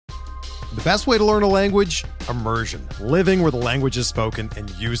The best way to learn a language? Immersion. Living where the language is spoken and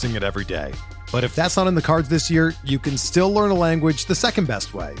using it every day. But if that's not in the cards this year, you can still learn a language the second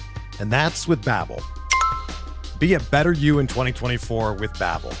best way, and that's with Babbel. Be a better you in 2024 with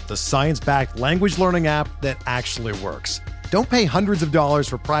Babbel, the science-backed language learning app that actually works. Don't pay hundreds of dollars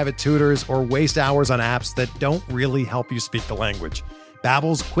for private tutors or waste hours on apps that don't really help you speak the language.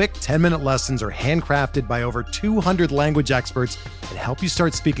 Babbel's quick 10-minute lessons are handcrafted by over 200 language experts and help you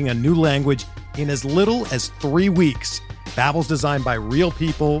start speaking a new language in as little as 3 weeks. Babbel's designed by real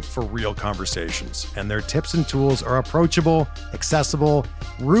people for real conversations, and their tips and tools are approachable, accessible,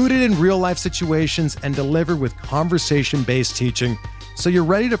 rooted in real-life situations, and delivered with conversation-based teaching, so you're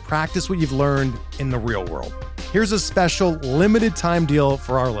ready to practice what you've learned in the real world. Here's a special limited-time deal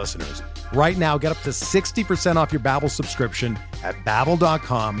for our listeners. Right now, get up to 60% off your Babbel subscription at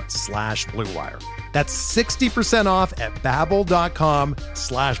babbel.com/Blue Wire. That's 60% off at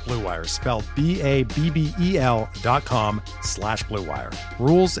babbel.com/Blue Wire, spelled BABBEL.com/Blue Wire.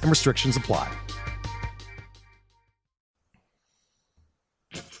 Rules and restrictions apply.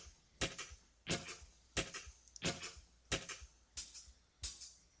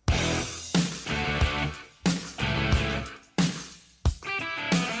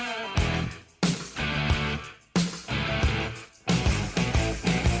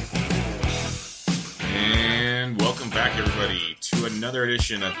 Another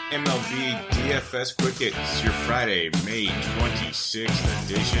edition of MLB DFS Quick Hits, your Friday, May 26th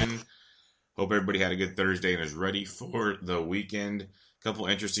edition. Hope everybody had a good Thursday and is ready for the weekend. A couple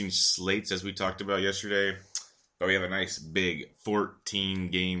interesting slates as we talked about yesterday, but we have a nice big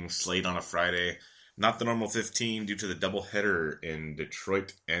 14-game slate on a Friday. Not the normal 15 due to the doubleheader in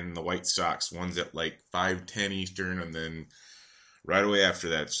Detroit and the White Sox. One's at like 5:10 Eastern and then right away after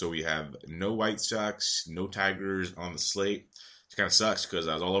that. So we have no White Sox, no Tigers on the slate. It kind of sucks because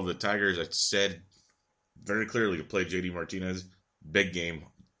I was all over the Tigers. I said very clearly to play JD Martinez. Big game.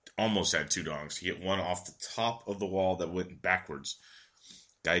 Almost had two dongs. He hit one off the top of the wall that went backwards.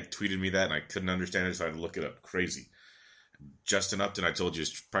 Guy tweeted me that and I couldn't understand it, so I had to look it up. Crazy. Justin Upton, I told you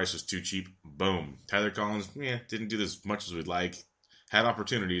his price was too cheap. Boom. Tyler Collins, didn't do as much as we'd like. Had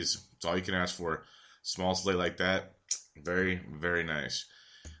opportunities. That's all you can ask for. Small slate like that. Very, very nice.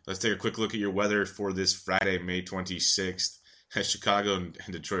 Let's take a quick look at your weather for this Friday, May 26th. Chicago and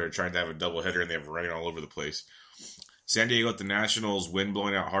Detroit are trying to have a doubleheader, and they have rain all over the place. San Diego at the Nationals, wind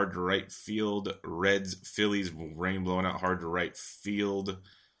blowing out hard to right field. Reds, Phillies, rain blowing out hard to right field.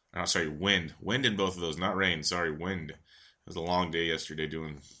 Wind. Wind in both of those, not rain. Wind. It was a long day yesterday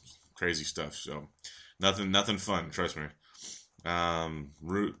doing crazy stuff, so nothing fun, trust me.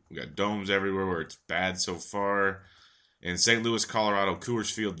 We got domes everywhere where it's bad so far. In St. Louis, Colorado,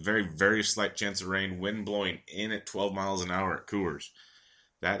 Coors Field, very, very slight chance of rain. Wind blowing in at 12 miles an hour at Coors.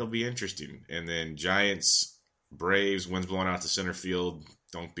 That'll be interesting. And then Giants, Braves, winds blowing out to center field.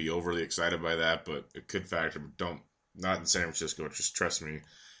 Don't be overly excited by that, but it could factor. But not in San Francisco. Just trust me.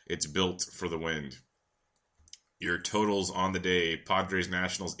 It's built for the wind. Your totals on the day. Padres,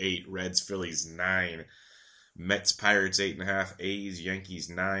 Nationals, 8. Reds, Phillies, 9. Mets, Pirates, 8.5. A's, Yankees,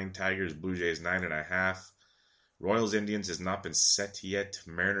 9. Tigers, Blue Jays, 9.5. Royals, Indians has not been set yet.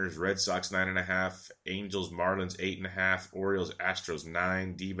 Mariners, Red Sox, 9.5. Angels, Marlins, 8.5. Orioles, Astros,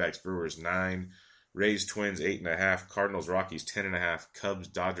 9. D-backs, Brewers, 9. Rays, Twins, 8.5. Cardinals, Rockies, 10.5. Cubs,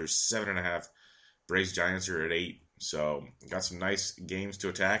 Dodgers, 7.5. Braves, Giants are at 8. So, got some nice games to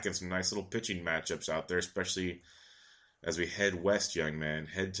attack and some nice little pitching matchups out there, especially as we head west, young man.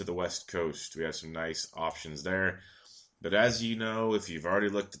 Head to the West Coast. We have some nice options there. But as you know, if you've already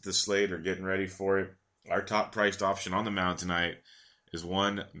looked at the slate or getting ready for it, our top priced option on the mound tonight is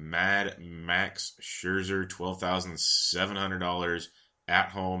one Mad Max Scherzer, $12,700 at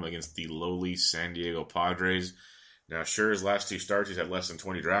home against the lowly San Diego Padres. Now, Scherzer's last two starts, he's had less than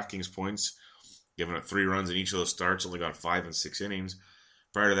 20 DraftKings points, giving up 3 runs in each of those starts, only gone 5 and 6 innings.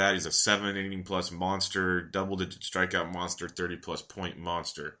 Prior to that, he's a 7-inning-plus monster, double-digit strikeout monster, 30-plus point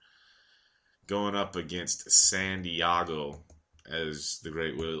monster. Going up against San Diego, as the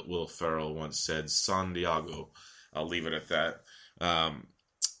great Will Ferrell once said, San Diego. I'll leave it at that.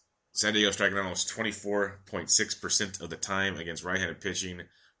 San Diego striking out almost 24.6% of the time against right-handed pitching.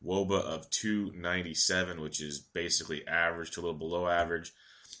 WOBA of 297, which is basically average to a little below average.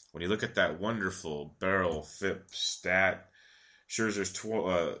 When you look at that wonderful barrel FIP stat, Scherzer's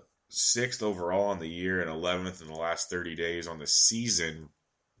 6th overall on the year and 11th in the last 30 days on the season.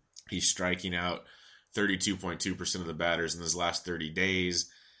 He's striking out 32.2% of the batters in his last 30 days,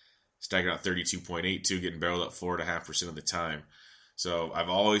 striking out 32.82, getting barreled up 4.5% of the time. So I've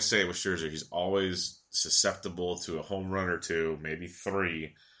always said with Scherzer, he's always susceptible to a home run or two, maybe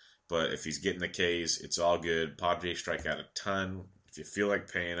 3, But if he's getting the Ks, it's all good. Padres strike out a ton. If you feel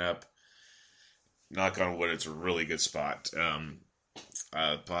like paying up, knock on wood, it's a really good spot.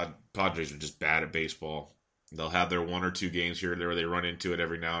 Padres are just bad at baseball. They'll have their one or two games here or there where they run into it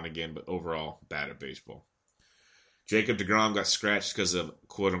every now and again, but overall, bad at baseball. Jacob deGrom got scratched because of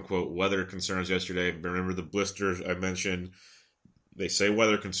quote-unquote weather concerns yesterday. Remember the blisters I mentioned? They say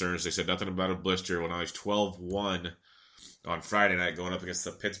weather concerns. They said nothing about a blister. When I was 12-1 on Friday night going up against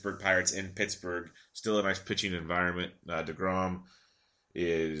the Pittsburgh Pirates in Pittsburgh, still a nice pitching environment. deGrom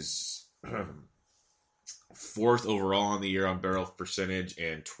is 4th overall in the year on barrel percentage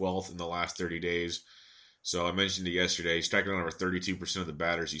and 12th in the last 30 days. So I mentioned it yesterday. He's striking out over 32% of the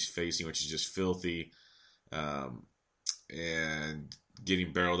batters he's facing, which is just filthy. And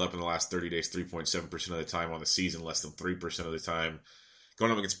getting barreled up in the last 30 days, 3.7% of the time on the season, less than 3% of the time.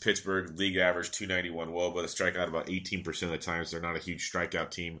 Going up against Pittsburgh, league average 291 WOBA. They strike out about 18% of the time, so they're not a huge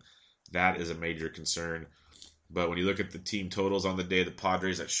strikeout team. That is a major concern. But when you look at the team totals on the day, the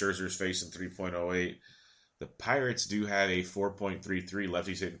Padres at Scherzer's facing 3.08. The Pirates do have a 4.33,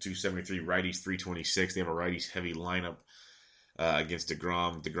 lefties hitting 273, righties 326. They have a righties-heavy lineup against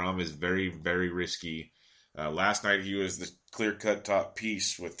deGrom. deGrom is very, very risky. Last night he was the clear-cut top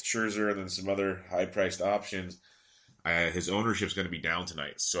piece with Scherzer and then some other high-priced options. His ownership's going to be down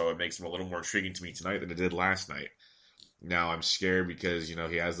tonight, so it makes him a little more intriguing to me tonight than it did last night. Now I'm scared because, he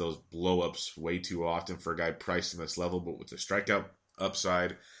has those blow-ups way too often for a guy priced in this level, but with the strikeout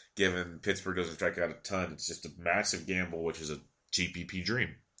upside, given Pittsburgh doesn't strike out a ton, it's just a massive gamble, which is a GPP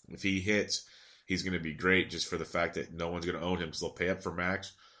dream. If he hits, he's going to be great just for the fact that no one's going to own him, so they'll pay up for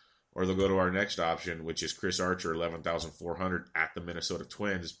max. Or they'll go to our next option, which is Chris Archer, 11,400 at the Minnesota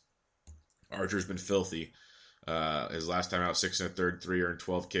Twins. Archer's been filthy. His last time out, 6 1/3, 3 earned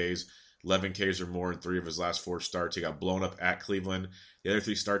 12 Ks, 11 Ks or more in 3 of his last 4 starts. He got blown up at Cleveland. The other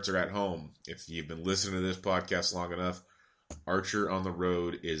 3 starts are at home. If you've been listening to this podcast long enough, Archer on the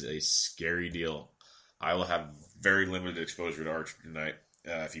road is a scary deal. I will have very limited exposure to Archer tonight.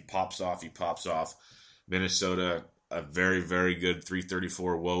 If he pops off, he pops off. Minnesota, a very, very good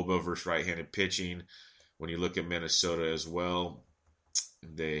 334 WOBA versus right-handed pitching. When you look at Minnesota as well,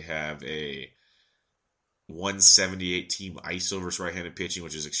 they have a 178 team ISO versus right-handed pitching,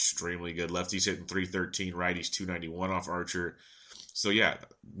 which is extremely good. Lefties hitting 313, righties 291 off Archer. So yeah,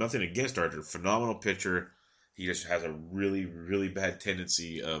 nothing against Archer. Phenomenal pitcher. He just has a really, really bad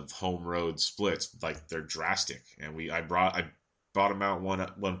tendency of home road splits. Like, they're drastic. And I brought him out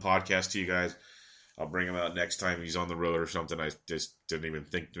one podcast to you guys. I'll bring him out next time he's on the road or something. I just didn't even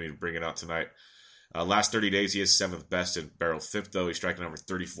think to bring it out tonight. Last 30 days, he is 7th best in barrel FIP, though. He's striking over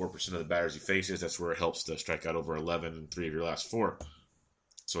 34% of the batters he faces. That's where it helps to strike out over 11 in 3 of your last 4.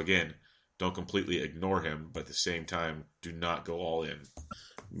 So again, don't completely ignore him, but at the same time, do not go all in.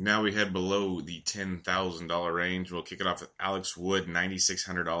 Now we head below the $10,000 range. We'll kick it off with Alex Wood,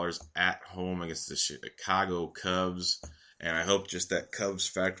 $9,600 at home against the Chicago Cubs. And I hope just that Cubs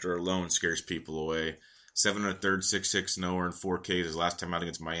factor alone scares people away. 7 1/3, 6-6, no earned 4 Ks his last time out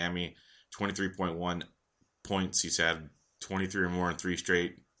against Miami. 23.1 points. He's had 23 or more in 3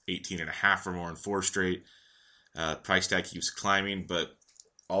 straight, 18.5 or more in 4 straight. Price tag keeps climbing, but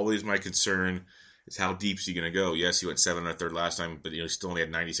always my concern is how deep is he going to go? Yes, he went 7 1/3 last time, but he still only had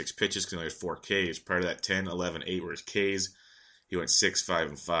 96 pitches because he only had 4 Ks. Prior to that, 10, 11, 8 were his Ks. He went 6, 5,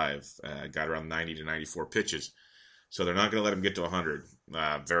 and 5. Got around 90 to 94 pitches. So they're not going to let him get to 100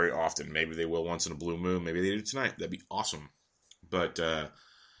 very often. Maybe they will once in a blue moon. Maybe they do tonight. That'd be awesome. But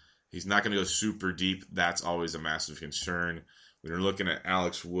he's not going to go super deep. That's always a massive concern. When you're looking at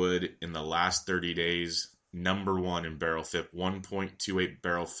Alex Wood in the last 30 days, number 1 in barrel FIP, 1.28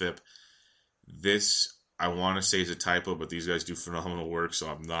 barrel FIP. This, I want to say, is a typo, but these guys do phenomenal work, so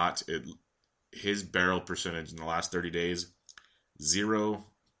I'm not. His barrel percentage in the last 30 days,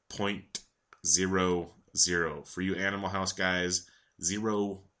 0.00. For you Animal House guys,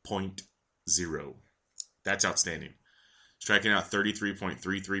 0.0. That's outstanding. Striking out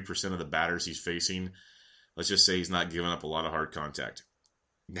 33.33% of the batters he's facing. Let's just say he's not giving up a lot of hard contact.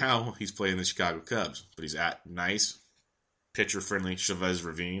 Now he's playing the Chicago Cubs, but he's at nice, pitcher-friendly Chavez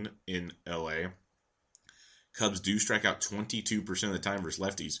Ravine in LA. Cubs do strike out 22% of the time versus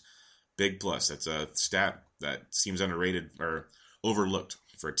lefties. Big plus. That's a stat that seems underrated or overlooked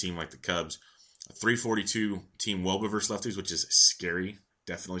for a team like the Cubs. A 342 team WOBA versus lefties, which is scary,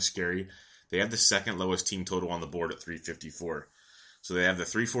 definitely scary. They have the second lowest team total on the board at 354. So they have the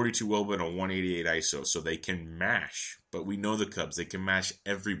 342 WOBA and a 188 ISO, so they can mash. But we know the Cubs, they can mash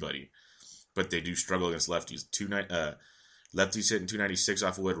everybody. But they do struggle against lefties. Lefties hitting 296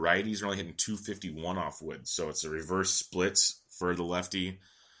 off Wood. Righties are only hitting 251 off Wood. So it's a reverse splits for the lefty.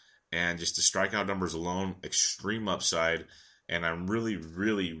 And just the strikeout numbers alone, extreme upside. And I'm really,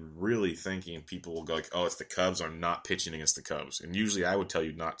 really, really thinking people will go like, oh, it's the Cubs. I'm not pitching against the Cubs. And usually I would tell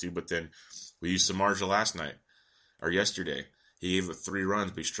you not to, but then we used Samardzija last night or yesterday. He gave up 3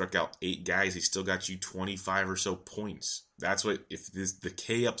 runs, but he struck out 8 guys. He still got you 25 or so points. That's what, the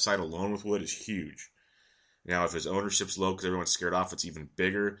K upside alone with Wood is huge. Now, if his ownership's low because everyone's scared off, it's even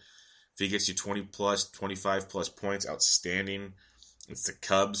bigger. If he gets you 20 plus, 25 plus points, outstanding. It's the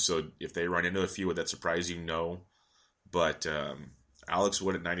Cubs, so if they run into a few, would that surprise you? No. But Alex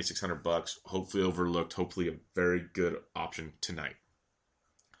Wood at $9,600, hopefully overlooked, hopefully a very good option tonight.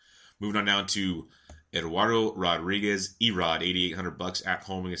 Moving on down to Eduardo Rodriguez, Erod, $8,800 at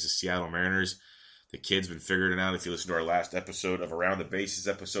home against the Seattle Mariners. The kid's been figuring it out. If you listen to our last episode of Around the Bases,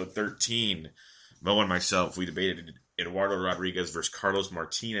 episode 13, Mo and myself, we debated Eduardo Rodriguez versus Carlos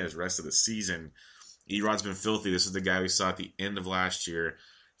Martinez rest of the season. Erod's been filthy. This is the guy we saw at the end of last year.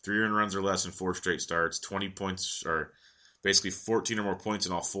 3 earned runs or less in 4 straight starts, 20 points, or basically 14 or more points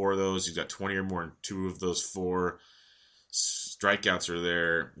in all 4 of those. He's got 20 or more in 2 of those 4. Strikeouts are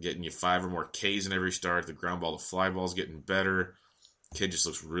there, getting you 5 or more Ks in every start. The ground ball to fly ball is getting better. Kid just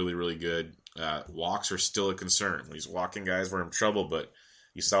looks really, really good. Walks are still a concern. When he's walking guys, we're in trouble, but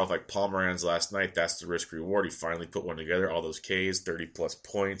you saw with like Pomeranz last night, that's the risk reward. He finally put one together. All those Ks, 30 plus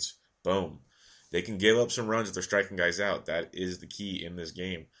points, boom. They can give up some runs if they're striking guys out. That is the key in this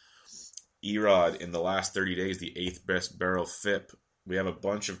game. Erod, in the last 30 days, the 8th best barrel FIP. We have a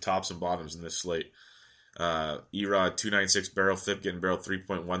bunch of tops and bottoms in this slate. Erod, 296 barrel FIP, getting barreled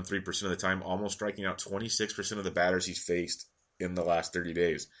 3.13% of the time, almost striking out 26% of the batters he's faced in the last 30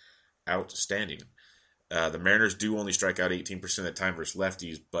 days. Outstanding. The Mariners do only strike out 18% of the time versus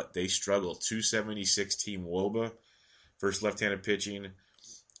lefties, but they struggle. 276 team WOBA versus left-handed pitching,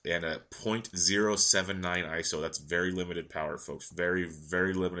 and a .079 ISO. That's very limited power, folks. Very,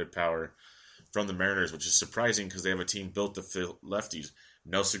 very limited power from the Mariners, which is surprising because they have a team built to fill lefties.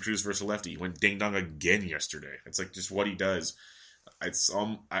 Nelson Cruz versus a lefty. He went ding-dong again yesterday. It's like just what he does. I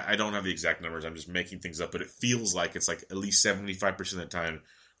don't have the exact numbers. I'm just making things up, but it feels like it's like at least 75% of the time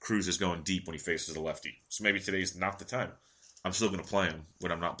Cruz is going deep when he faces a lefty. So maybe today's not the time. I'm still going to play him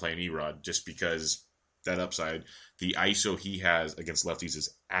when I'm not playing Erod just because that upside, the ISO he has against lefties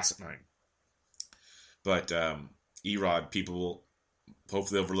is asinine. But Erod, people will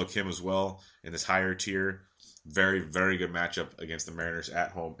hopefully overlook him as well in this higher tier. Very, very good matchup against the Mariners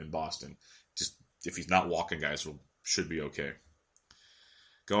at home in Boston. Just if he's not walking guys, should be okay.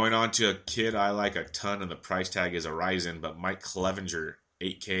 Going on to a kid I like a ton, and the price tag is a rising, but Mike Clevinger,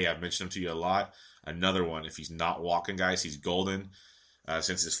 $8K. I've mentioned him to you a lot. Another one. If he's not walking guys, he's golden.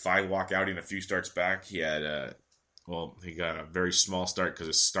 Since his 5 walk outing a few starts back, he had he got a very small start because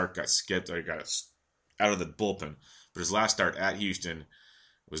his start got skipped or he got out of the bullpen. But his last start at Houston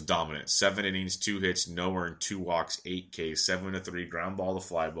was dominant. 7 innings, 2 hits, no earned, 2 walks, 8 Ks, 7-3 ground ball to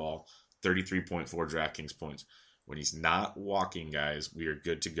fly ball, 33.4 DraftKings points. When he's not walking guys, we are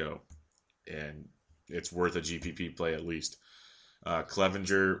good to go, and it's worth a GPP play at least.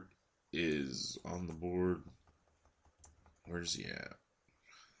 Clevinger is on the board. Where's he at?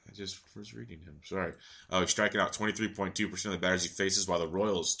 I just was reading him. Sorry. He's striking out 23.2% of the batters he faces, while the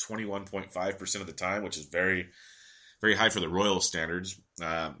Royals 21.5% of the time, which is very, very high for the Royals standards.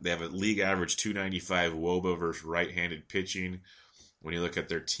 They have a league average 295 WOBA versus right-handed pitching. When you look at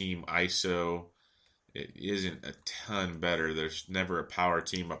their team ISO, it isn't a ton better. There's never a power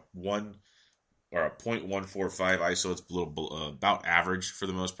team. A .145 ISO. It's below, about average for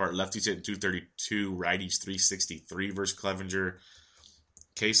the most part. Lefties hitting 232, righties 363 versus Clevinger.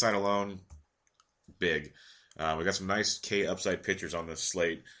 K side alone, big. We got some nice K upside pitchers on this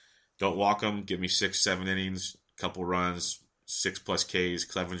slate. Don't walk them. Give me 6-7 innings, couple runs, 6+ Ks.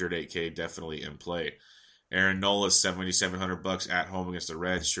 Clevinger at 8K, definitely in play. Aaron Nola is $7,700 at home against the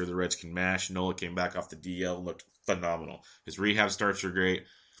Reds. Sure, the Reds can mash. Nola came back off the DL and looked phenomenal. His rehab starts are great.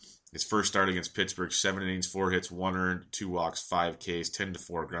 His first start against Pittsburgh, 7 innings, 4 hits, 1 earned, 2 walks, 5 Ks,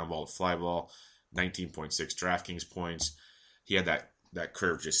 10-4 ground ball to fly ball, 19.6 DraftKings points. He had that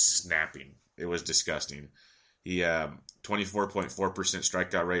curve just snapping. It was disgusting. He 24.4%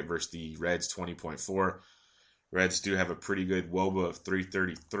 strikeout rate versus the Reds 20.4. Reds do have a pretty good WOBA of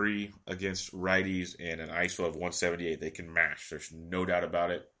 333 against righties and an ISO of 178. They can mash. There's no doubt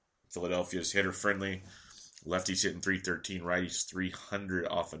about it. Philadelphia's hitter friendly. Lefties hitting 313, righties 300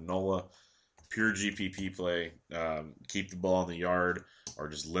 off of Nola. Pure GPP play. Keep the ball in the yard or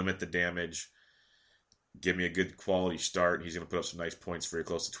just limit the damage. Give me a good quality start. He's going to put up some nice points for you,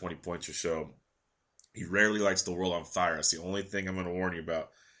 close to 20 points or so. He rarely lights the world on fire. That's the only thing I'm going to warn you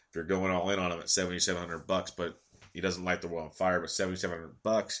about. If you're going all in on him at $7,700, but He doesn't light the world on fire, but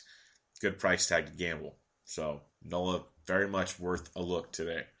 $7,700, good price tag to gamble. So Nola, very much worth a look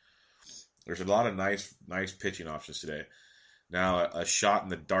today. There's a lot of nice pitching options today. Now a shot in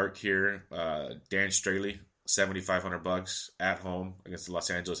the dark here. Dan Straley, $7,500 at home against the Los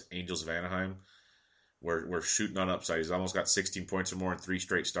Angeles Angels of Anaheim. We're shooting on upside. He's almost got 16 points or more in 3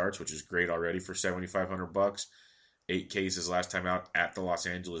 straight starts, which is great already for $7,500. 8 Ks his last time out at the Los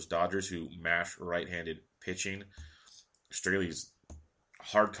Angeles Dodgers, who mash right-handed pitching. Straley's a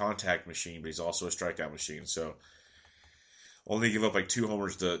hard contact machine, but he's also a strikeout machine. So only give up like 2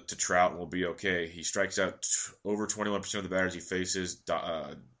 homers to Trout and we'll be okay. He strikes out over 21% of the batters he faces.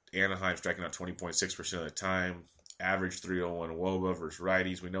 Anaheim striking out 20.6% of the time. Average 301 WOBA versus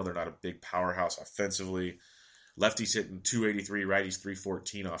righties. We know they're not a big powerhouse offensively. Lefties hitting 283, righties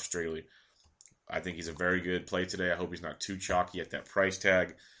 314 off Straley. I think he's a very good play today. I hope he's not too chalky at that price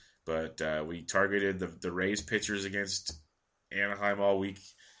tag. But we targeted the Rays pitchers against Anaheim all week,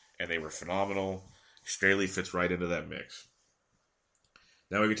 and they were phenomenal. Straley fits right into that mix.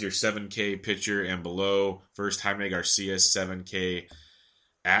 Now we get to your 7K pitcher and below. First, Jaime Garcia, 7K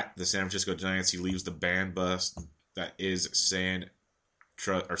at the San Francisco Giants. He leaves the band bus that is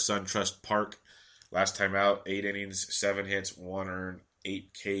SunTrust Park. Last time out, 8 innings, 7 hits, 1 earned,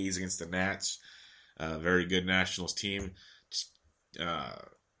 8 Ks against the Nats. Very good Nationals team.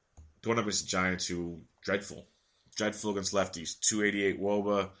 Going up against the Giants, who dreadful against lefties. 288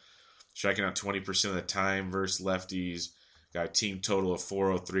 WOBA, striking out 20% of the time versus lefties. Got a team total of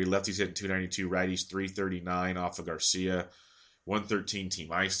 403. Lefties hitting 292, righties 339 off of Garcia. 113 team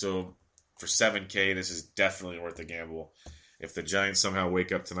ISO. For 7K, this is definitely worth a gamble. If the Giants somehow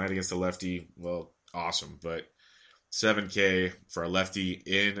wake up tonight against a lefty, well, awesome. But 7K for a lefty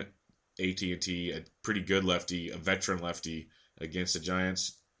in AT&T, a pretty good lefty, a veteran lefty against the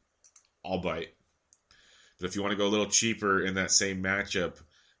Giants, I'll bite. But if you want to go a little cheaper in that same matchup,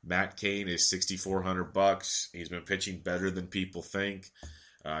 Matt Cain is $6,400. He's been pitching better than people think.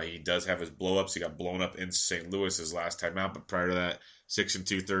 He does have his blow-ups. He got blown up in St. Louis his last time out, but prior to that, 6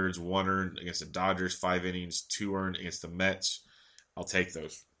 2/3, 1 earned against the Dodgers, 5 innings, 2 earned against the Mets. I'll take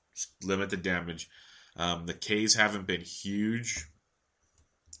those. Just limit the damage. The Ks haven't been huge,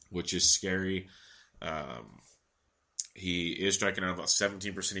 which is scary. He is striking out about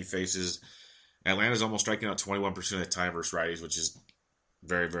 17% he faces. Atlanta's almost striking out 21% of the time versus righties, which is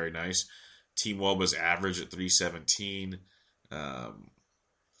very, very nice. Team WOBA's average at 317. Where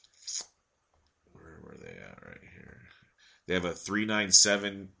were they at right here? They have a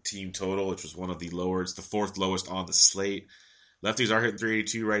 397 team total, which was one of the lower. It's the 4th lowest on the slate. Lefties are hitting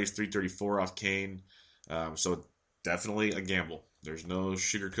 382, righties 334 off Cain. So definitely a gamble. There's no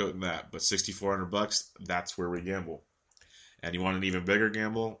sugarcoating that. But $6,400, that's where we gamble. And you want an even bigger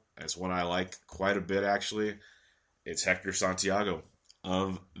gamble? That's one I like quite a bit, actually. It's Hector Santiago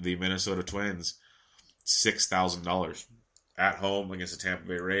of the Minnesota Twins. $6,000 at home against the Tampa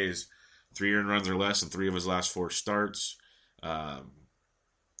Bay Rays. 3 earned runs or less in 3 of his last 4 starts. He's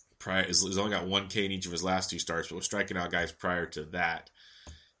only got 1 K in each of his last 2 starts, but was striking out guys prior to that.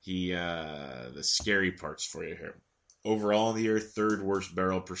 The scary parts for you here. Overall in the year, 3rd worst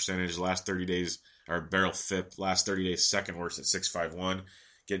barrel percentage. Last 30 days, or barrel FIP, last 30 days, 2nd worst at 6.51.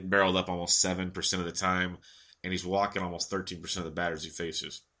 Getting barreled up almost 7% of the time, and he's walking almost 13% of the batters he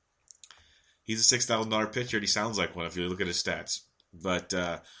faces. He's a $6,000 pitcher, and he sounds like one if you look at his stats. But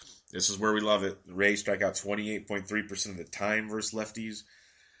this is where we love it. The Rays strike out 28.3% of the time versus lefties.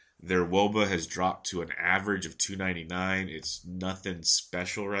 Their WOBA has dropped to an average of 299. It's nothing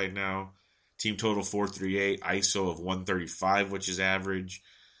special right now. Team total 438, ISO of 135, which is average.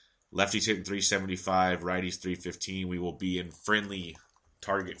 Lefties hitting 375, righties 315. We will be in friendly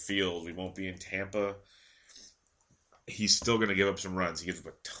target field. We won't be in Tampa. He's still going to give up some runs. He gives up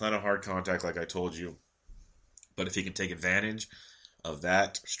a ton of hard contact, like I told you. But if he can take advantage of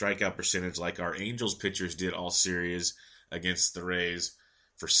that strikeout percentage like our Angels pitchers did all series against the Rays,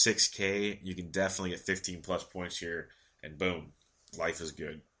 for 6K, you can definitely get 15 plus points here, and boom, life is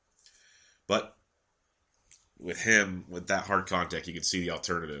good. But with him, with that hard contact, you can see the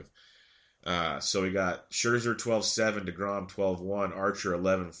alternative. So we got Scherzer 12-7, DeGrom 12-1, Archer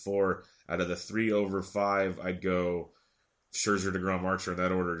 11-4. Out of the 3 over 5, I'd go Scherzer, DeGrom, Archer in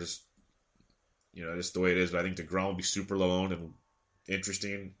that order. Just the way it is. But I think DeGrom will be super low owned and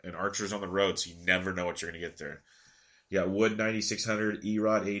interesting. And Archer's on the road, so you never know what you're going to get there. You got Wood 9,600,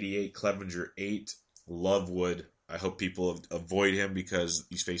 Erod 88, Clevenger 8. Love Wood. I hope people avoid him because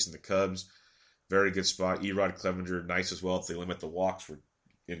he's facing the Cubs. Very good spot. Erod, Clevenger, nice as well. If they limit the walks, we're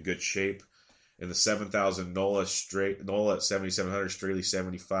in good shape. In the 7,000, Nola at 7,700, Straley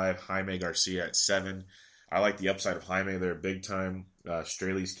 75, Jaime Garcia at 7. I like the upside of Jaime there big time.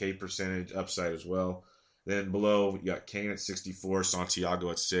 Straley's K percentage upside as well. Then below, you got Kane at 64,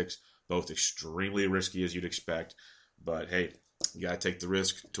 Santiago at 6. Both extremely risky as you'd expect. But hey, you got to take the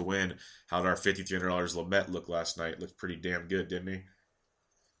risk to win. How did our $5,300 Lamet look last night? Looked pretty damn good, didn't he?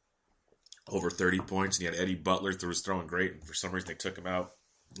 Over 30 points, and you had Eddie Butler who was throwing great, and for some reason they took him out.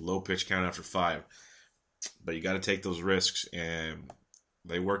 Low pitch count after 5. But you got to take those risks, and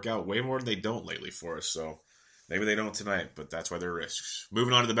they work out way more than they don't lately for us. So maybe they don't tonight, but that's why they're risks.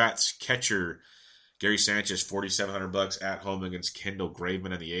 Moving on to the bats, catcher Gary Sanchez, $4,700 at home against Kendall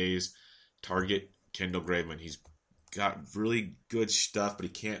Graveman and the A's. Target Kendall Graveman. He's got really good stuff, but he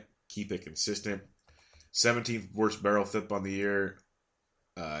can't keep it consistent. 17th worst barrel flip on the year,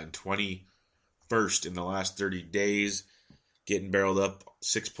 and 21st in the last 30 days. Getting barreled up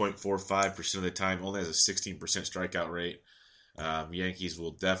 6.45% of the time. Only has a 16% strikeout rate. Yankees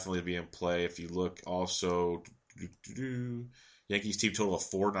will definitely be in play. If you look also, Yankees team total of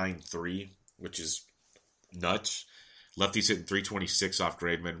 493, which is nuts. Lefties hitting 326 off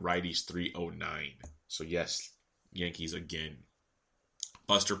Graveman. Righties 309. So yes, Yankees again.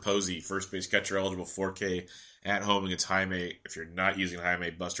 Buster Posey, first base catcher eligible 4K at home against Jaime. If you're not using Jaime,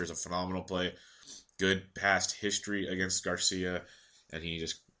 Buster is a phenomenal play. Good past history against Garcia, and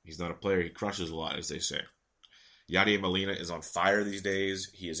he's not a player. He crushes a lot, as they say. Yadier Molina is on fire these days.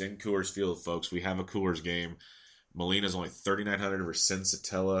 He is in Coors Field, folks. We have a Coors game. Molina is only 3,900 over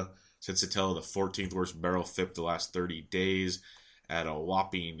Sensatella. Sensatella, the 14th worst barrel flip the last 30 days at a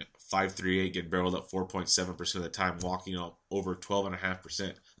whopping 5.38, getting barreled up 4.7% of the time, walking up over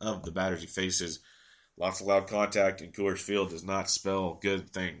 12.5% of the batters he faces. Lots of loud contact in Coors Field does not spell good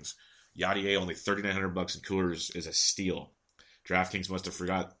things. Yadier, only $3,900 in Coors, is a steal. DraftKings must have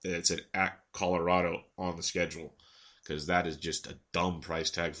forgot that it said at Colorado on the schedule, because that is just a dumb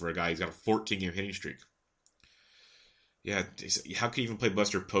price tag for a guy. He's got a 14-game hitting streak. Yeah, how can you even play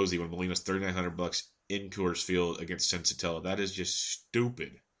Buster Posey when Molina's $3,900 in Coors Field against Sensatella? That is just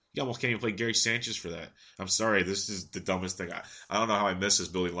stupid. You almost can't even play Gary Sanchez for that. I'm sorry, this is the dumbest thing. I don't know how I missed this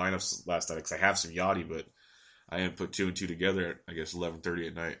building lineups last night, because I have some Yachty, but I didn't put 2 and 2 together at, I guess, 11:30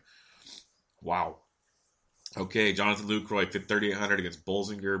 at night. Wow. Okay, Jonathan Lucroy fit 3,800 against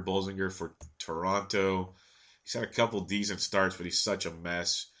Bolsinger. Bolsinger for Toronto. He's had a couple decent starts, but he's such a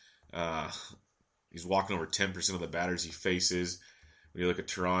mess. He's walking over 10% of the batters he faces. When you look at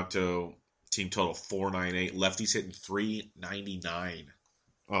Toronto, team total 498. Lefties hitting 399.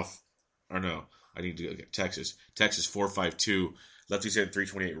 I need to look at Texas. Texas 452. Lefties hitting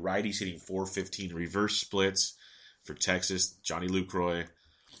 328. Righties hitting 415. Reverse splits for Texas. Johnny Lucroy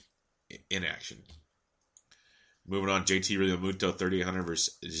in action. Moving on, JT Realmuto, 3,800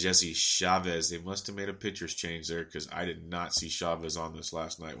 versus Jesse Chavez. They must have made a pitcher's change there, because I did not see Chavez on this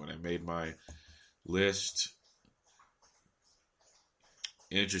last night when I made my list.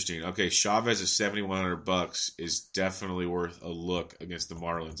 Interesting. Okay, Chavez is $7,100 is definitely worth a look against the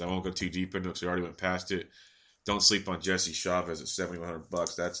Marlins. I won't go too deep into it because we already went past it. Don't sleep on Jesse Chavez at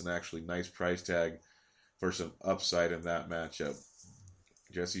 $7,100. That's an actually nice price tag for some upside in that matchup.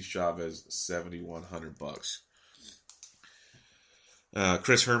 Jesse Chavez, $7,100.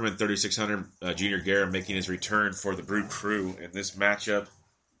 Chris Herman, 3,600. Junior Guerra making his return for the Brew Crew in this matchup.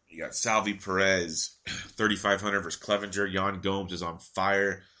 You got Salvi Perez, 3,500 versus Clevenger. Yan Gomes is on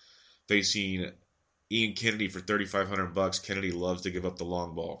fire, facing Ian Kennedy for $3,500. Kennedy loves to give up the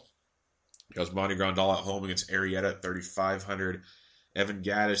long ball. Yasmani Grandal at home against Arrieta at 3,500. Evan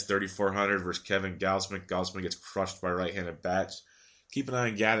Gaddis, 3,400 versus Kevin Gausman. Gausman gets crushed by right-handed bats. Keep an eye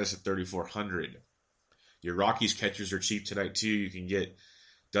on Gaddis at 3,400. Your Rockies catchers are cheap tonight, too. You can get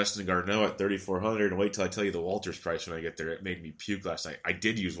Dustin Garneau at 3,400. And wait till I tell you the Walters price when I get there. It made me puke last night. I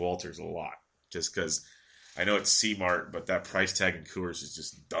did use Walters a lot, just because I know it's C-Mart, but that price tag in Coors is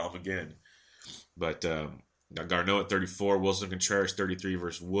just dumb again. But Garneau at 34. Wilson Contreras, 33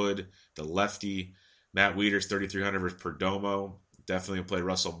 versus Wood, the lefty. Matt Wieters, 3,300 versus Perdomo. Definitely play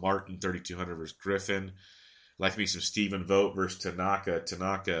Russell Martin, 3,200 versus Griffin. Like me some Stephen Vogt versus Tanaka.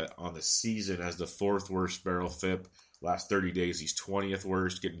 Tanaka on the season has the 4th worst barrel flip. Last 30 days, he's 20th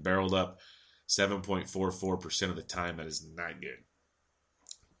worst, getting barreled up 7.44% of the time. That is not good.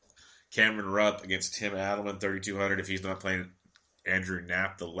 Cameron Rupp against Tim Adelman, 3,200. If he's not playing Andrew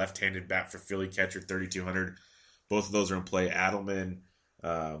Knapp, the left-handed bat for Philly catcher, 3,200. Both of those are in play. Adelman,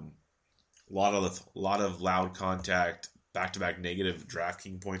 lot of loud contact, back-to-back negative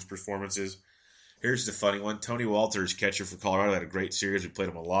DraftKings points performances. Here's the funny one. Tony Walters, catcher for Colorado, had a great series. We played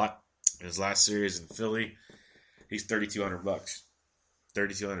him a lot. In his last series in Philly, he's $3,200.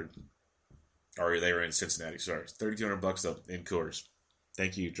 $3,200. Or they were in Cincinnati, sorry. $3,200 though in Coors.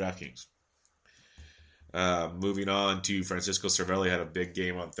 Thank you, DraftKings. Moving on to Francisco Cervelli, had a big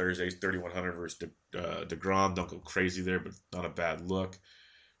game on Thursday, 3,100 versus DeGrom. Don't go crazy there, but not a bad look.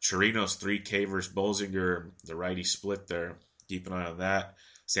 Chirinos 3K versus Bolzinger, the righty split there. Keep an eye on that.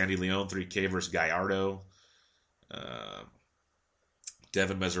 Sandy Leon 3K versus Gallardo.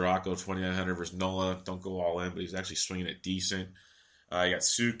 Devin Mesoraco 2,900 versus Nola. Don't go all in, but he's actually swinging it decent. You got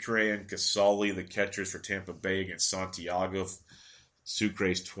Sucre and Casali, the catchers for Tampa Bay against Santiago.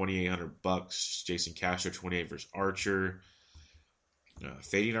 Sucre's $2,800. Jason Castro 28 versus Archer.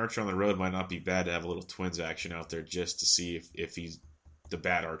 Fading Archer on the road might not be bad to have a little Twins action out there just to see if he's the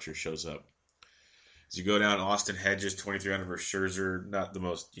bad Archer shows up. As you go down, Austin Hedges 2,300 versus Scherzer. Not the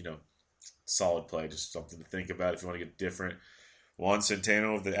most solid play, just something to think about if you want to get different. Juan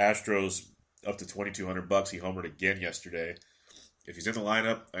Centeno of the Astros up to $2,200. He homered again yesterday. If he's in the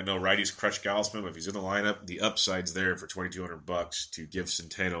lineup, I know righties crush Gausman, but if he's in the lineup, the upside's there for $2,200 to give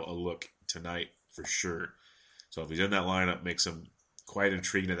Centeno a look tonight for sure. So if he's in that lineup, makes him quite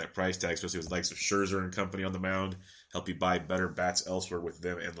intriguing at that price tag, especially with the likes of Scherzer and company on the mound. Help you buy better bats elsewhere with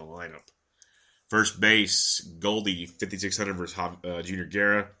them in the lineup. First base, Goldie, 5,600 versus Junior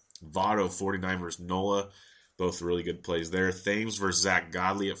Guerra. Votto, 49 versus Nola. Both really good plays there. Thames versus Zach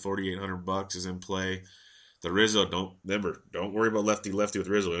Godley at $4,800 is in play. The Rizzo, don't worry about lefty-lefty with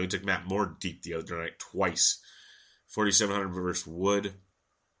Rizzo. We only took Matt Moore deep the other night twice. 4,700 versus Wood.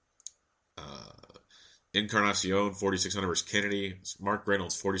 Encarnacion, 4,600 versus Kennedy. Mark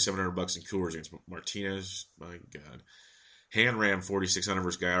Reynolds, $4,700 in Coors against Martinez. My God. Hanram, 4,600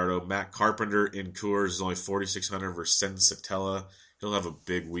 versus Gallardo. Matt Carpenter in Coors is only 4,600 versus Sensatella. He'll have a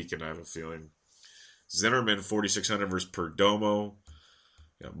big weekend, I have a feeling. Zimmerman, 4,600 versus Perdomo.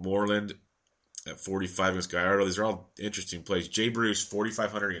 Moreland at 45 against Gallardo. These are all interesting plays. Jay Bruce,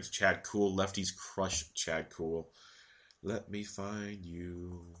 4,500 against Chad Kuhl. Lefties crush Chad Kuhl. Let me find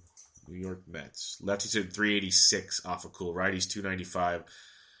you. New York Mets. Lefties hit 386 off of Kuhl. Righties 295.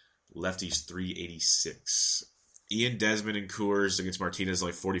 Lefties 386. Ian Desmond in Coors against Martinez,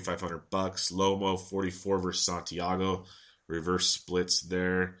 like $4,500. Lomo, 44 versus Santiago. Reverse splits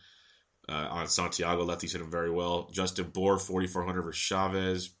there. On Santiago, lefties hit him very well. Justin Bour, 4,400 versus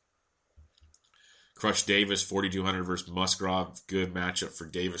Chavez. Crush Davis, 4,200 versus Musgrove. Good matchup for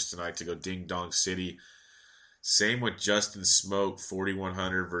Davis tonight to go Ding Dong City. Same with Justin Smoke,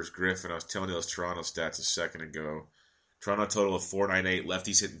 4,100 versus Griffin. I was telling you those Toronto stats a second ago. Toronto total of 498.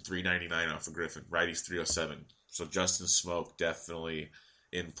 Lefties hitting 399 off of Griffin. Righties 307. So Justin Smoke definitely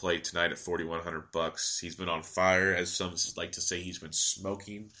in play tonight at $4,100. He's been on fire, as some like to say he's been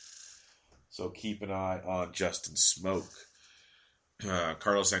smoking. So keep an eye on Justin Smoke.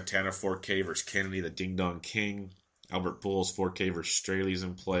 Carlos Santana, 4K versus Kennedy, the Ding Dong King. Albert Pujols, 4K versus Straley's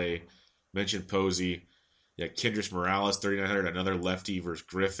in play. Mentioned Posey. Yeah, Kendrys Morales, 3,900, another lefty versus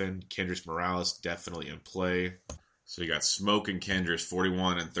Griffin. Kendrys Morales definitely in play. So you got Smoke and Kendrys,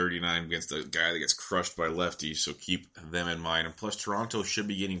 41 and 39 against the guy that gets crushed by lefties. So keep them in mind. And plus, Toronto should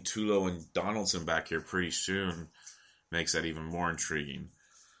be getting Tulo and Donaldson back here pretty soon. Makes that even more intriguing.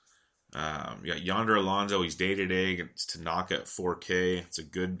 You got Yonder Alonso. He's day-to-day against Tanaka at 4K. It's a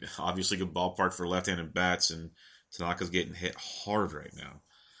good, obviously good ballpark for left-handed bats, and Tanaka's getting hit hard right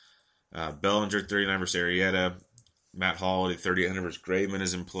now. Bellinger, 39 versus Arrieta. Matt Holliday, 3,800 versus Graveman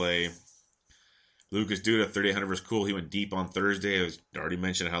is in play. Lucas Duda, 3,800 versus Kuhl. He went deep on Thursday. I already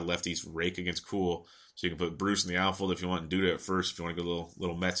mentioned how lefties rake against Kuhl. So you can put Bruce in the outfield if you want, and Duda at first if you want to get a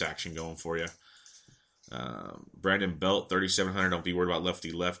little Mets action going for you. Brandon Belt, 3,700. Don't be worried about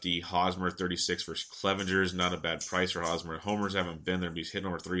lefty-lefty. Hosmer, 36 versus Clevenger is not a bad price for Hosmer. Homers haven't been there, but he's hitting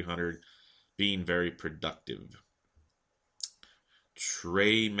over 300, being very productive.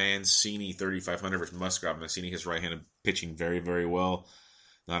 Trey Mancini, 3,500 versus Musgrove. Mancini, his right-handed pitching very, very well.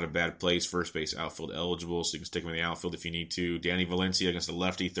 Not a bad place. First base, outfield eligible, so you can stick him in the outfield if you need to. Danny Valencia against the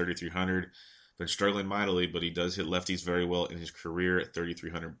lefty, 3,300. Been struggling mightily, but he does hit lefties very well in his career at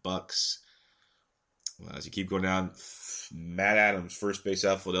 $3,300. As you keep going down, Matt Adams, first base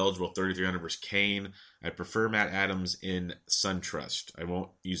outfield eligible, 3,300 versus Kane. I prefer Matt Adams in SunTrust. I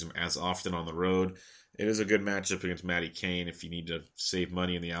won't use him as often on the road. It is a good matchup against Matty Kane if you need to save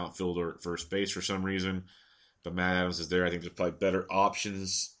money in the outfield or at first base for some reason. But Matt Adams is there. I think there's probably better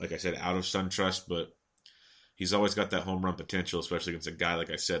options, like I said, out of SunTrust, but he's always got that home run potential, especially against a guy, like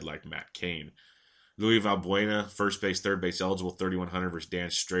I said, like Matt Kane. Louis Valbuena, first base, third base eligible, 3,100 versus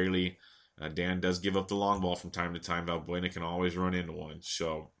Dan Straley. Dan does give up the long ball from time to time. Valbuena can always run into one.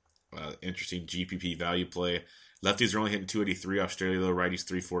 So, interesting GPP value play. Lefties are only hitting 283 off Straley, though. Righties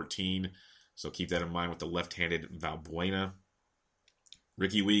 314. So keep that in mind with the left-handed Valbuena.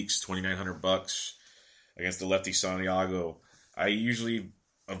 Ricky Weeks, $2,900 against the lefty Santiago. I usually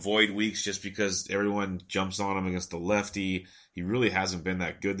avoid weeks just because everyone jumps on him against the lefty. He really hasn't been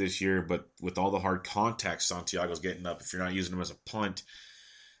that good this year, but with all the hard contact Santiago's getting up, if you're not using him as a punt,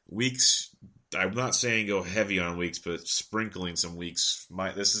 weeks, I'm not saying go heavy on weeks, but sprinkling some weeks.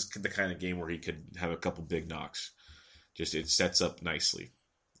 This is the kind of game where he could have a couple big knocks. Just it sets up nicely.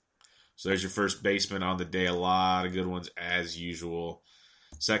 So there's your first baseman on the day. A lot of good ones as usual.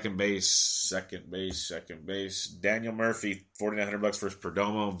 Second base. Daniel Murphy, $4,900 versus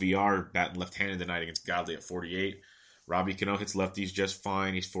Perdomo. VR batting left-handed tonight against Godley at 48. Robbie Cano hits lefties just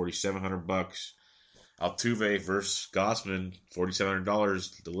fine. He's $4,700. Altuve versus Gossman,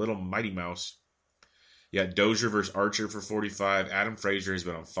 $4,700. The little Mighty Mouse. You got Dozier versus Archer for 45. Adam Frazier has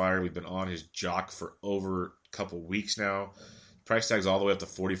been on fire. We've been on his jock for over a couple weeks now. Price tag's all the way up to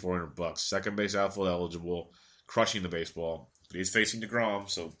 $4,400. Second base outfield eligible. Crushing the baseball. But he's facing DeGrom,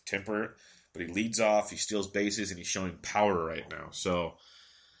 so temper it. But he leads off, he steals bases, and he's showing power right now. So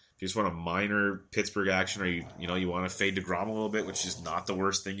if you just want a minor Pittsburgh action, or you want to fade DeGrom a little bit, which is not the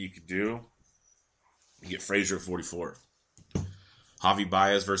worst thing you could do, you get Frazier at 44. Javi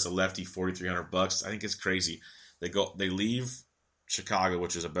Baez versus a lefty, $4,300. I think it's crazy. They leave Chicago,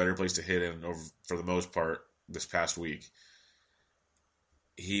 which is a better place to hit in for the most part this past week.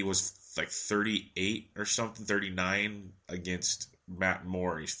 He was like 38 or something, 39 against Matt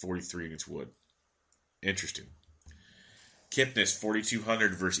Moore. He's 43 against Wood. Interesting. Kipnis,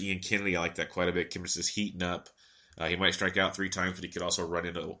 4,200 versus Ian Kennedy. I like that quite a bit. Kipnis is heating up. He might strike out 3 times, but he could also run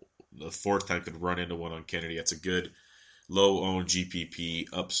into the fourth time could run into one on Kennedy. That's a good low-owned GPP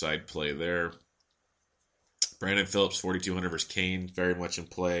upside play there. Brandon Phillips, 4,200 versus Kane, very much in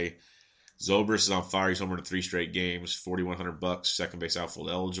play. Zobrist is on fire. He's homered in 3 straight games, $4,100. Second base outfield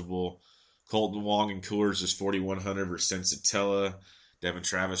eligible. Colton Wong and Coors is 4,100 versus Sensatella. Devin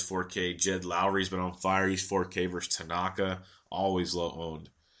Travis, 4K. Jed Lowry's been on fire. He's 4K versus Tanaka. Always low-owned.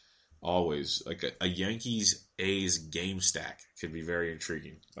 Always. Like a Yankees-A's game stack could be very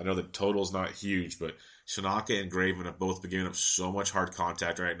intriguing. I know the total's not huge, but Tanaka and Graven have both been giving up so much hard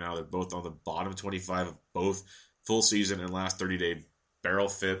contact right now. They're both on the bottom 25 of both full season and last 30-day barrel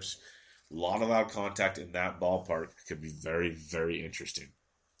FIPS. A lot of loud contact in that ballpark could be very, very interesting.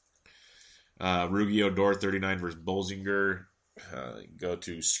 Rugi Odor, 39 versus Bolzinger. Go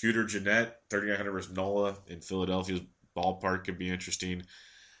to Scooter Gennett, 3,900 versus Nola in Philadelphia's ballpark could be interesting.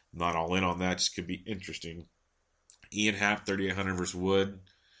 Not all in on that, just could be interesting. Ian Happ, 3,800 versus Wood.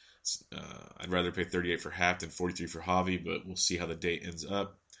 I'd rather pay 38 for Happ than 43 for Javi, but we'll see how the day ends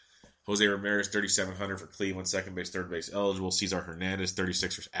up. Jose Ramirez, 3,700 for Cleveland, second base, third base eligible. Cesar Hernandez,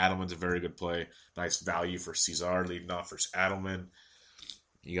 36 versus Adelman's a very good play. Nice value for Cesar, leading off versus Adelman.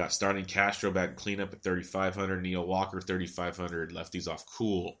 You got starting Castro batting cleanup at 3,500. Neil Walker, 3,500. Lefties off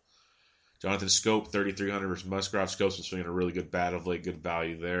cool. Jonathan Scope, 3,300 versus Musgrove. Scope's been swinging a really good bat of late. Good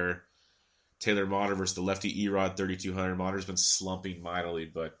value there. Taylor Motter versus the lefty Erod, 3,200. Motter's been slumping mightily,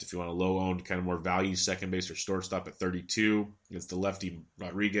 but if you want a low-owned, kind of more value second base or shortstop at 32 against the lefty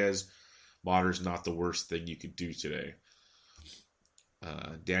Rodriguez, Motter's not the worst thing you could do today.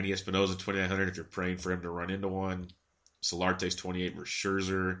 Danny Espinosa, 2,900 if you're praying for him to run into one. Solarte's 28 versus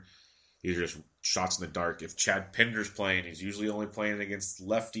Scherzer. These are just shots in the dark. If Chad Pinder's playing, he's usually only playing against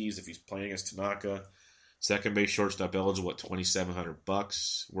lefties. If he's playing against Tanaka, second base shortstop eligible at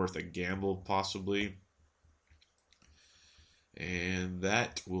 $2,700. Worth a gamble, possibly. And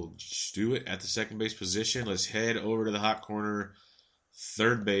that will just do it at the second base position. Let's head over to the hot corner.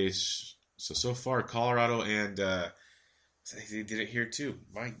 Third base. So far, Colorado and they did it here too.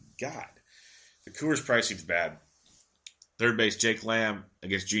 My God. The Coors price seems bad. Third base, Jake Lamb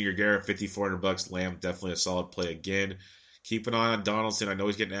against Junior Guerra, $5,400. Lamb definitely a solid play again. Keep an eye on Donaldson. I know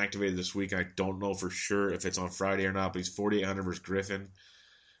he's getting activated this week. I don't know for sure if it's on Friday or not, but he's 4,800 versus Griffin.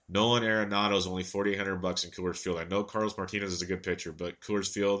 Nolan Arenado is only $4,800 in Coors Field. I know Carlos Martinez is a good pitcher, but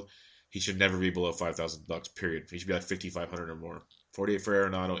Coors Field, he should never be below $5,000, period. He should be like $5,500 or more. 48 for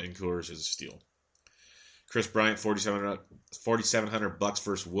Arenado in Coors is a steal. Chris Bryant, $4,700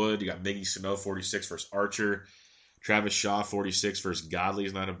 versus Wood. You got Miggy Sano, 46 versus Archer. Travis Shaw, 46 versus Godley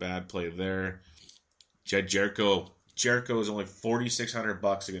is not a bad play there. Jed Jericho. Jericho is only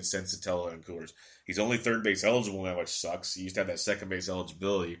 $4,600 against Sensatella and Coors. He's only third base eligible now, which sucks. He used to have that second base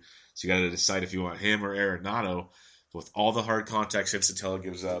eligibility, so you got to decide if you want him or Arenado. With all the hard contact Sensatella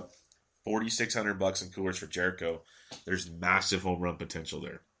gives up, $4,600 in Coors for Jericho. There's massive home run potential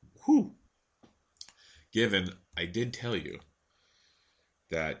there. Whew. Given, I did tell you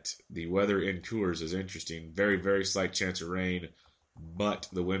that the weather in Coors is interesting. Very, very slight chance of rain, but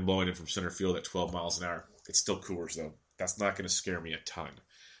the wind blowing in from center field at 12 miles an hour. It's still Coors, though. That's not going to scare me a ton.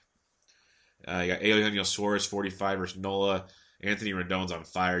 You got Eugenio Suarez, 45 versus Nola. Anthony Rendon's on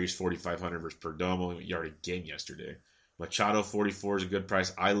fire. He's 4,500 versus Perdomo. He yarded again yesterday. Machado 44 is a good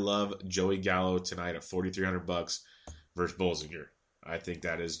price. I love Joey Gallo tonight at $4,300 versus Bolzinger. I think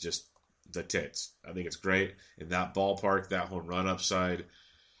that is just the tits. I think it's great in that ballpark. That home run upside.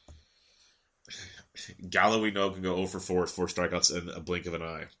 Gallo, we know, can go 0 for 4 with 4 strikeouts in a blink of an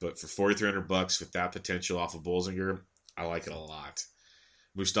eye. But for $4,300 with that potential off of Bolzinger, I like it a lot.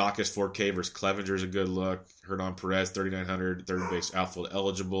 Moustakas 4K versus Clevenger is a good look. Hernan Perez 3,900, third base outfield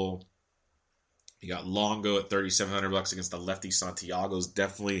eligible. You got Longo at $3,700 against the lefty Santiago's.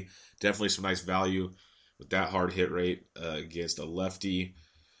 Definitely some nice value with that hard hit rate against a lefty.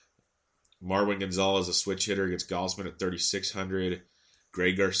 Marwin Gonzalez, a switch hitter against Gausman at $3,600.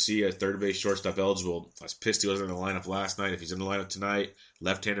 Greg Garcia, third base shortstop eligible. I was pissed he wasn't in the lineup last night. If he's in the lineup tonight,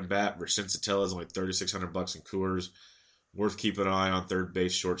 left-handed bat versus Sensatella is only $3,600 in Coors. Worth keeping an eye on, third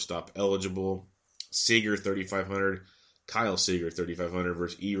base shortstop eligible. Seager, $3,500. Kyle Seager, $3,500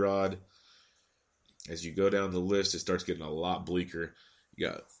 versus Erod. As you go down the list, it starts getting a lot bleaker. You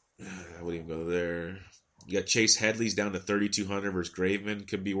got, I wouldn't even go there. You got Chase Headley's down to $3,200 versus Graveman.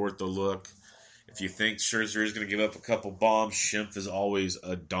 Could be worth a look. If you think Scherzer is going to give up a couple bombs, Schimpf is always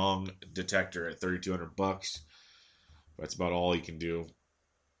a dong detector at $3,200. That's about all he can do.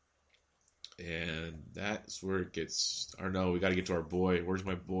 And that's where it gets... Or no, we got to get to our boy. Where's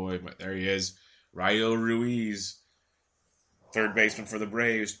my boy? There he is. Rayo Ruiz. Third baseman for the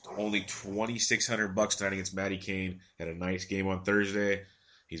Braves. Only $2,600 tonight against Matty Cain. Had a nice game on Thursday.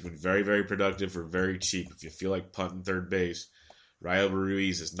 He's been very, very productive for very cheap. If you feel like punting third base, Rayo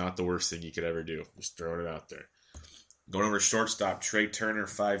Ruiz is not the worst thing you could ever do. Just throwing it out there. Going over shortstop, Trey Turner,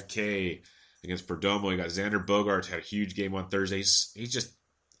 5K against Perdomo. You got Xander Bogaerts, had a huge game on Thursday. He's just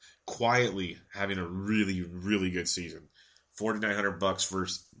quietly having a really, really good season. $4,900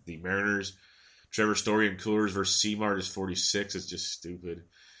 versus the Mariners. Trevor Story and Coolers versus Seamart is $46. It's just stupid.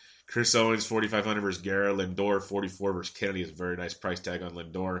 Chris Owens, $4,500 versus Guerra. Lindor, $44 versus Kennedy is a very nice price tag on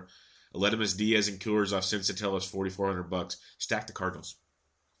Lindor. Aledmus Diaz and Coolers off Sensatella is $4,400. Stack the Cardinals.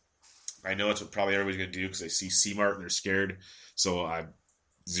 I know that's what probably everybody's going to do because they see Seamart and they're scared. So I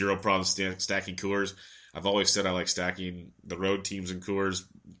zero problem stacking Coolers. I've always said I like stacking the road teams and Coolers,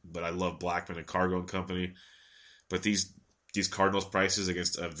 but I love Blackman and Cargo and company. But these Cardinals prices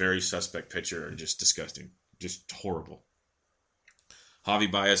against a very suspect pitcher are just disgusting. Just horrible. Javi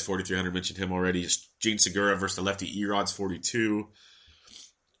Baez, $4,300. Mentioned him already. Gene Segura versus the lefty Erod's $42.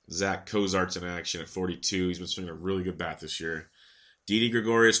 Zach Cozart's in action at $42. He's been swinging a really good bat this year. Didi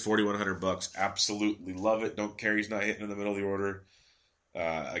Gregorius, $4,100. Absolutely love it. Don't care he's not hitting in the middle of the order.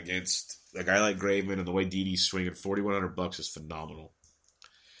 Against a guy like Graveman, and the way Didi's swinging, $4,100 is phenomenal.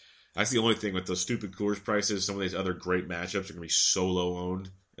 That's the only thing with those stupid Coors prices. Some of these other great matchups are going to be so low owned.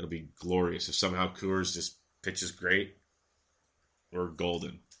 It'll be glorious if somehow Coors just pitches great. We're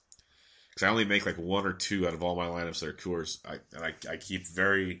golden. Because I only make like 1 or 2 out of all my lineups that are Coors. I keep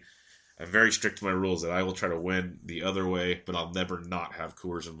I'm very strict to my rules that I will try to win the other way, but I'll never not have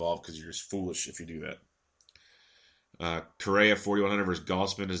Coors involved because you're just foolish if you do that. Correa, $4,100 versus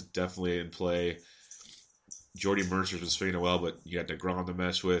Gausman is definitely in play. Jordy Mercer's been swinging well, but you got DeGrom to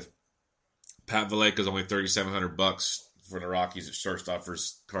mess with. Pat Valleca's only $3,700 for the Rockies at shortstop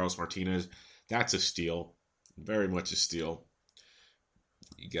versus Carlos Martinez. That's a steal. Very much a steal.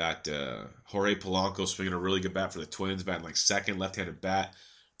 You got Jorge Polanco swinging a really good bat for the Twins, batting like second, left-handed bat,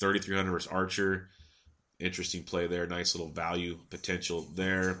 $3,300 versus Archer. Interesting play there. Nice little value potential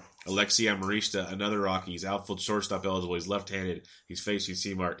there. Alexi Amarista, another Rocky. He's outfield shortstop eligible. He's left-handed. He's facing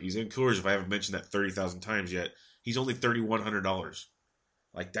Seamart. He's in Coors. If I haven't mentioned that 30,000 times yet, he's only $3,100.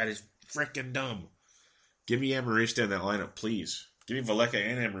 Like, that is freaking dumb. Give me Amarista in that lineup, please. Give me Valleca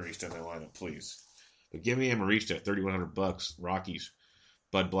and Amarista in that lineup, please. But give me Amarista at $3,100. Rockies.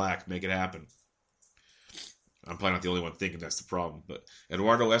 Bud Black, make it happen. I'm probably not the only one thinking that's the problem. But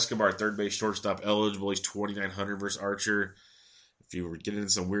Eduardo Escobar, third base shortstop eligible. He's $2,900 versus Archer. If you were getting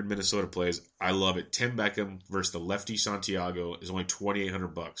into some weird Minnesota plays, I love it. Tim Beckham versus the lefty Santiago is only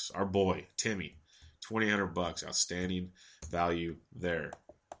 $2,800. Our boy, Timmy, $2,800. Outstanding value there.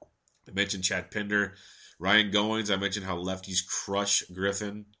 I mentioned Chad Pinder. Ryan Goins, I mentioned how lefties crush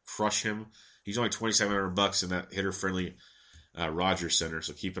Griffin. Crush him. He's only $2,700 in that hitter-friendly Rogers Center.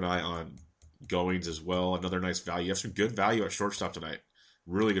 So keep an eye on Goins as well. Another nice value. You have some good value at shortstop tonight.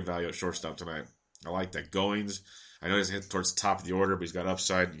 Really good value at shortstop tonight. I like that. Goins, I know he's hit towards the top of the order, but he's got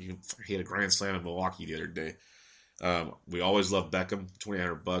upside. He hit a grand slam in Milwaukee the other day. We always love Beckham,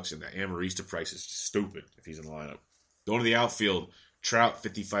 $2,800, and the Amarista price is stupid if he's in the lineup. Going to the outfield, Trout,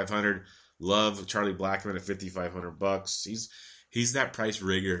 $5,500. Love Charlie Blackmon at $5,500. He's that price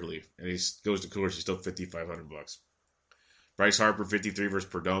regularly, and he goes to Coors. He's still $5,500. Bryce Harper, 53 versus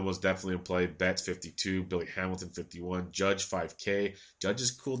Perdomo is definitely in play. Betts, 52. Billy Hamilton, 51. Judge, 5K. Judge has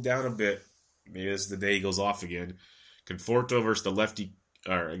cooled down a bit. Maybe this is the day he goes off again. Conforto versus the lefty,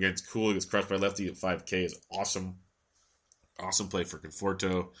 or against Cool, gets crushed by lefty at 5K is awesome. Awesome play for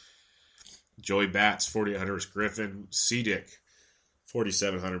Conforto. Joey Bats, 4,800 versus Griffin. C-Dick,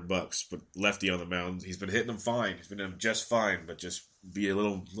 $4,700, but lefty on the mound. He's been hitting them fine. He's been hitting them just fine, but just be a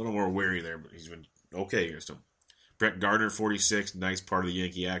little more wary there. But he's been okay against him. Brett Gardner, 46. Nice part of the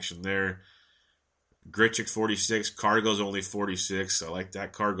Yankee action there. Grichuk, 46. Cargo's only 46. I like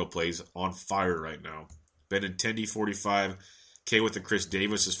that. Cargo plays on fire right now. Benintendi, 45. K with the Chris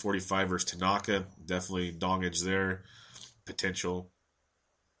Davis is 45 versus Tanaka. Definitely dong edge there. Potential.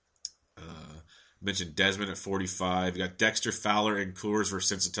 Mentioned Desmond at 45. You got Dexter Fowler and Coors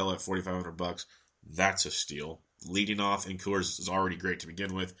versus Sensatella at $4,500. That's a steal. Leading off in Coors is already great to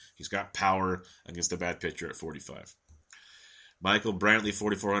begin with. He's got power against a bad pitcher at 45. Michael Brantley,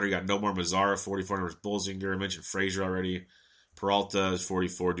 4,400. You got Nomar Mazara, 4,400 versus Bolzinger. I mentioned Frazier already. Peralta is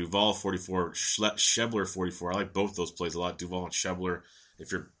 44. Duvall, 44. Schebler, 44. I like both those plays a lot, Duvall and Schebler.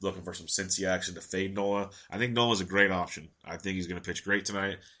 If you're looking for some Cincy action to fade Nola, I think Nola's a great option. I think he's going to pitch great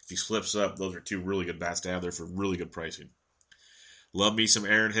tonight. If he slips up, those are two really good bats to have there for really good pricing. Love me some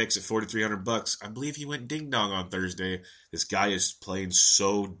Aaron Hicks at $4,300. I believe he went ding-dong on Thursday. This guy is playing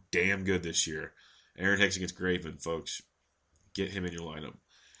so damn good this year. Aaron Hicks against Graveman, folks. Get him in your lineup.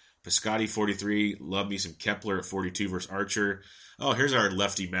 Piscotty, 43. Love me some Kepler at 42 versus Archer. Oh, here's our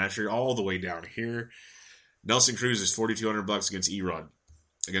lefty matcher all the way down here. Nelson Cruz is $4,200 against Erod.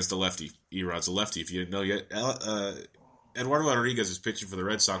 Against the lefty. Erod's a lefty, if you didn't know yet. Eduardo Rodriguez is pitching for the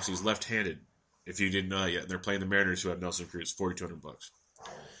Red Sox. He's left-handed, if you didn't know yet. They're playing the Mariners, who have Nelson Cruz, $4,200.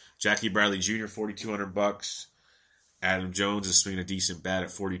 Jackie Bradley Jr., $4,200. Adam Jones is swinging a decent bat at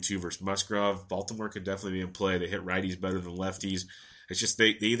 42 versus Musgrove. Baltimore could definitely be in play. They hit righties better than lefties. It's just they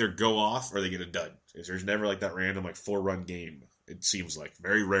either go off or they get a dud. There's never like that random 4-run game, it seems like.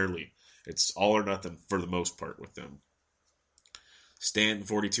 Very rarely. It's all or nothing for the most part with them. Stanton,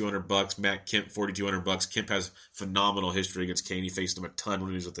 $4,200. Matt Kemp, $4,200. Kemp has phenomenal history against Kane. He faced him a ton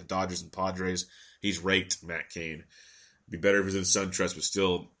when he was with the Dodgers and Padres. He's raked Matt Kane. Be better if he was in SunTrust, but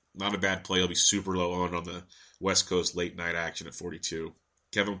still not a bad play. He'll be super low on the West Coast late night action at 42.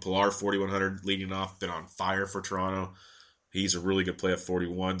 Kevin Pillar, $4,100, leading off, been on fire for Toronto. He's a really good play at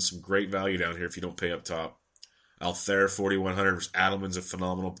 41. Some great value down here if you don't pay up top. Altherr, $4,100 versus Adelman's a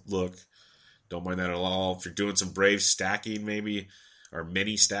phenomenal look. Don't mind that at all. If you're doing some Braves stacking maybe, or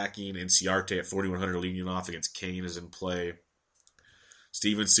mini stacking, Inciarte at $4,100 leading off against Kane is in play.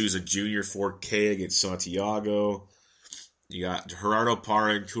 Steven Souza Jr., 4K against Santiago. You got Gerardo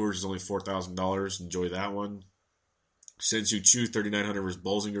Parra and Coors is only $4,000. Enjoy that one. Shin-Soo Choo, $3,900 versus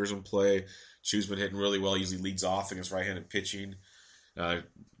Bolzinger's in play. Choo's been hitting really well. Usually leads off against right-handed pitching.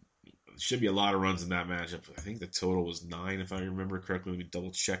 Should be a lot of runs in that matchup. I think the total was 9, if I remember correctly. Let me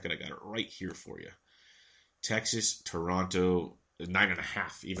double check it. I got it right here for you. Texas, Toronto,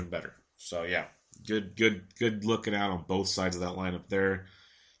 9.5, even better. So yeah, good looking out on both sides of that lineup there.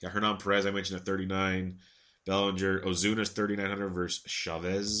 Got Hernan Perez, I mentioned at 39. Bellinger, Ozuna's 3,900 versus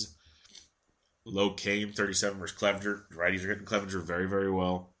Chavez. Low Kane, 37 versus Clevenger. Righties are hitting Clevenger very, very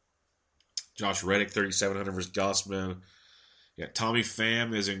well. Josh Reddick, 3,700 versus Gossman. Yeah, Tommy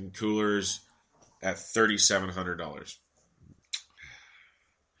Pham is in Coolers at $3,700.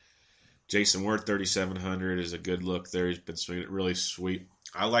 Jason Worth, 3,700 is a good look there. He's been swinging it really sweet.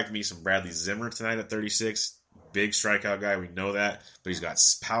 I like me some Bradley Zimmer tonight at 36. Big strikeout guy, we know that. But he's got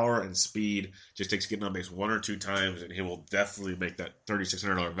power and speed. Just takes getting on base 1 or 2 times, and he will definitely make that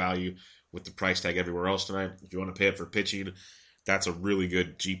 $3,600 value with the price tag everywhere else tonight. If you want to pay it for pitching, that's a really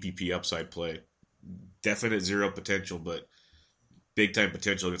good GPP upside play. Definite zero potential, but big-time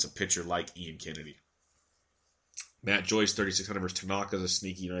potential against a pitcher like Ian Kennedy. Matt Joyce, 3,600 versus Tanaka is a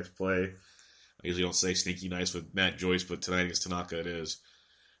sneaky nice play. I usually don't say sneaky nice with Matt Joyce, but tonight against Tanaka it is.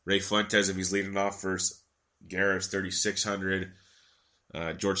 Ray Fuentes, if he's leading off versus Garrett's 3,600.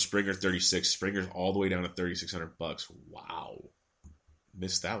 George Springer, 36. Springer's all the way down to $3,600. Wow.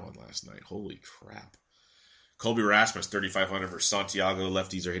 Missed that one last night. Holy crap. Colby Rasmus, 3,500 versus Santiago.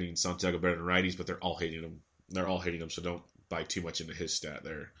 Lefties are hitting Santiago better than righties, but they're all hating him. So don't buy too much into his stat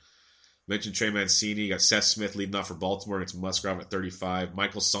there. Mentioned Trey Mancini. You got Seth Smith leading off for Baltimore against Musgrove at 35.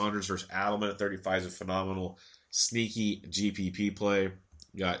 Michael Saunders versus Adelman at 35 is a phenomenal, sneaky GPP play.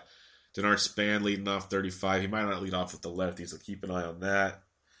 You got Denard Span leading off 35. He might not lead off with the lefty, so keep an eye on that.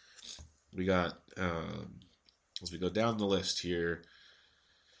 We got, as we go down the list here,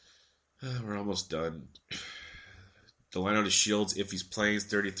 we're almost done. Delino to Shields, if he's playing, is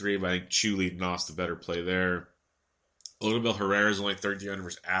 33, but I think Chu leading off's the better play there. Odubel Herrera is only 3,300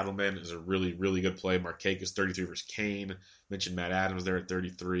 versus Adelman. Is a really, really good play. Markakis 33 versus Kane. Mentioned Matt Adams there at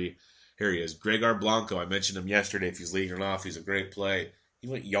 33. Here he is. Gregor Blanco. I mentioned him yesterday. If he's leading it off, he's a great play. He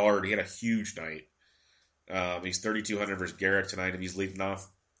went yard. He had a huge night. He's 3,200 versus Garrett tonight. If he's leading off,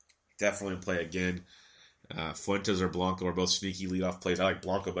 definitely play again. Fuentes or Blanco are both sneaky leadoff plays. I like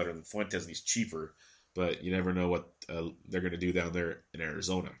Blanco better than Fuentes, and he's cheaper. But you never know what they're going to do down there in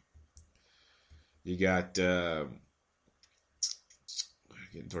Arizona. You got...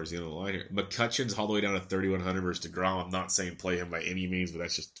 getting towards the end of the line here. McCutcheon's all the way down to 3,100 versus DeGrom. I'm not saying play him by any means, but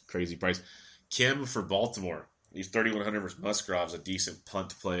that's just a crazy price. Kim for Baltimore. He's 3,100 versus Musgrove's a decent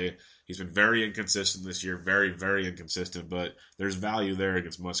punt play. He's been very inconsistent this year. Very, very inconsistent, but there's value there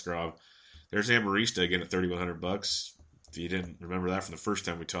against Musgrove. There's Amarista again at $3,100. If you didn't remember that from the first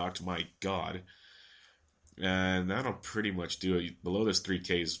time we talked, my God. And that'll pretty much do it. Below this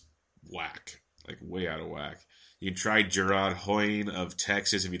 3K is whack. Like way out of whack. You can try Gerard Hoyne of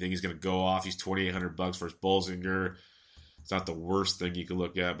Texas if you think he's going to go off. He's $2,800 versus Bolzinger. It's not the worst thing you can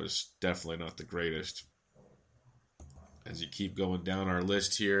look at, but it's definitely not the greatest. As you keep going down our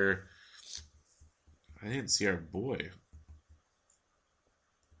list here, I didn't see our boy.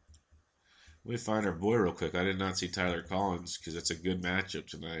 Let me find our boy real quick. I did not see Tyler Collins because it's a good matchup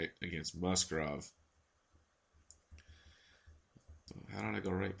tonight against Musgrove. How did I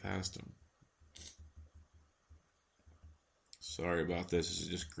go right past him? Sorry about this. This is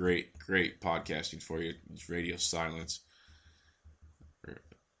just great podcasting for you. It's radio silence.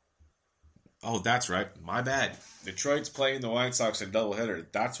 Oh, that's right. My bad. Detroit's playing the White Sox in doubleheader.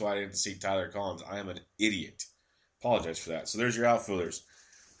 That's why I didn't see Tyler Collins. I am an idiot. Apologize for that. So there's your outfielders.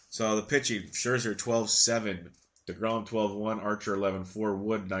 So the pitching, Scherzer 12-7, DeGrom 12-1, Archer 11-4,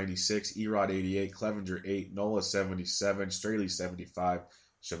 Wood 96, Erod 88, Clevenger 8, Nola 77, Straley 75,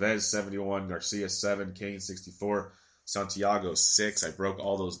 Chavez 71, Garcia 7, Kane 64, Santiago 6. I broke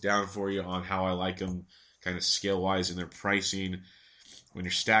all those down for you on how I like them kind of scale-wise in their pricing. When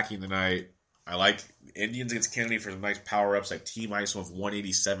you're stacking the night, I like Indians against Kennedy for some nice power-ups, like Team Ice with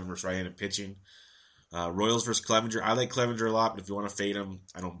 187 versus right-handed pitching. Royals versus Clevenger. I like Clevenger a lot, but if you want to fade him,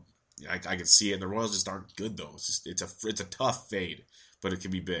 I can see it. And the Royals just aren't good though. It's a tough fade, but it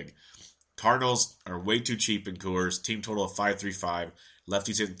can be big. Cardinals are way too cheap in Coors. Team total of 535.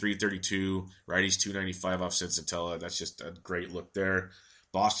 Lefties hitting 332. Righties 295 off Sensatella. That's just a great look there.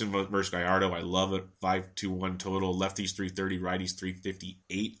 Boston versus Gallardo. I love it. 521 total. Lefties 330. Righties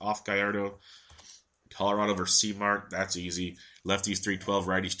 358 off Gallardo. Colorado versus C-Mart. That's easy. Lefties 312.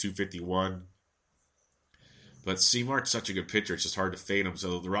 Righties 251. But C-Mart's such a good pitcher, it's just hard to fade him.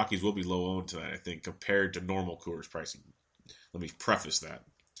 So the Rockies will be low owned tonight, I think, compared to normal Coors pricing. Let me preface that.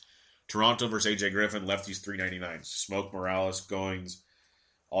 Toronto versus AJ Griffin, lefties 399. Smoke, Morales, Goings,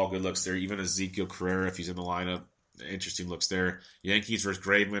 all good looks there. Even Ezekiel Carrera, if he's in the lineup, interesting looks there. Yankees versus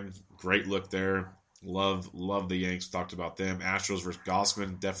Graveman, great look there. Love the Yanks. Talked about them. Astros versus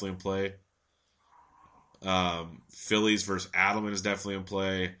Gossman, definitely in play. Phillies versus Adelman is definitely in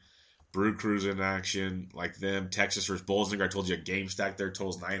play. Brew Crews in action, like them. Texas versus Bolzinger. I told you a game stack there.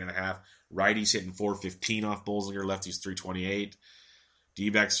 Totals 9.5. Righties hitting 415 off Bolzinger. Lefties 328.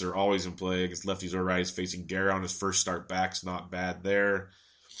 D-backs are always in play against lefties or righties. Facing Guerra on his first start back's not bad there.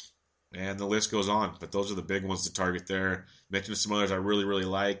 And the list goes on. But those are the big ones to target there. Mentioned some others I really, really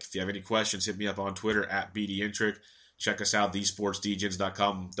like. If you have any questions, hit me up on Twitter at BDintric. Check us out,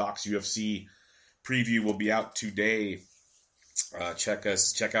 thesportsdgens.com. Docs UFC preview will be out today. Check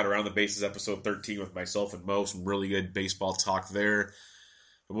out Around the Bases episode 13 with myself and Mo. Some really good baseball talk there.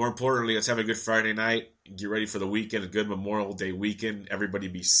 But more importantly, let's have a good Friday night. Get ready for the weekend, a good Memorial Day weekend. Everybody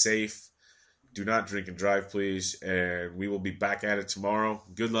be safe. Do not drink and drive, please. And we will be back at it tomorrow.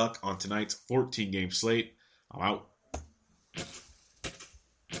 Good luck on tonight's 14-game slate. I'm out.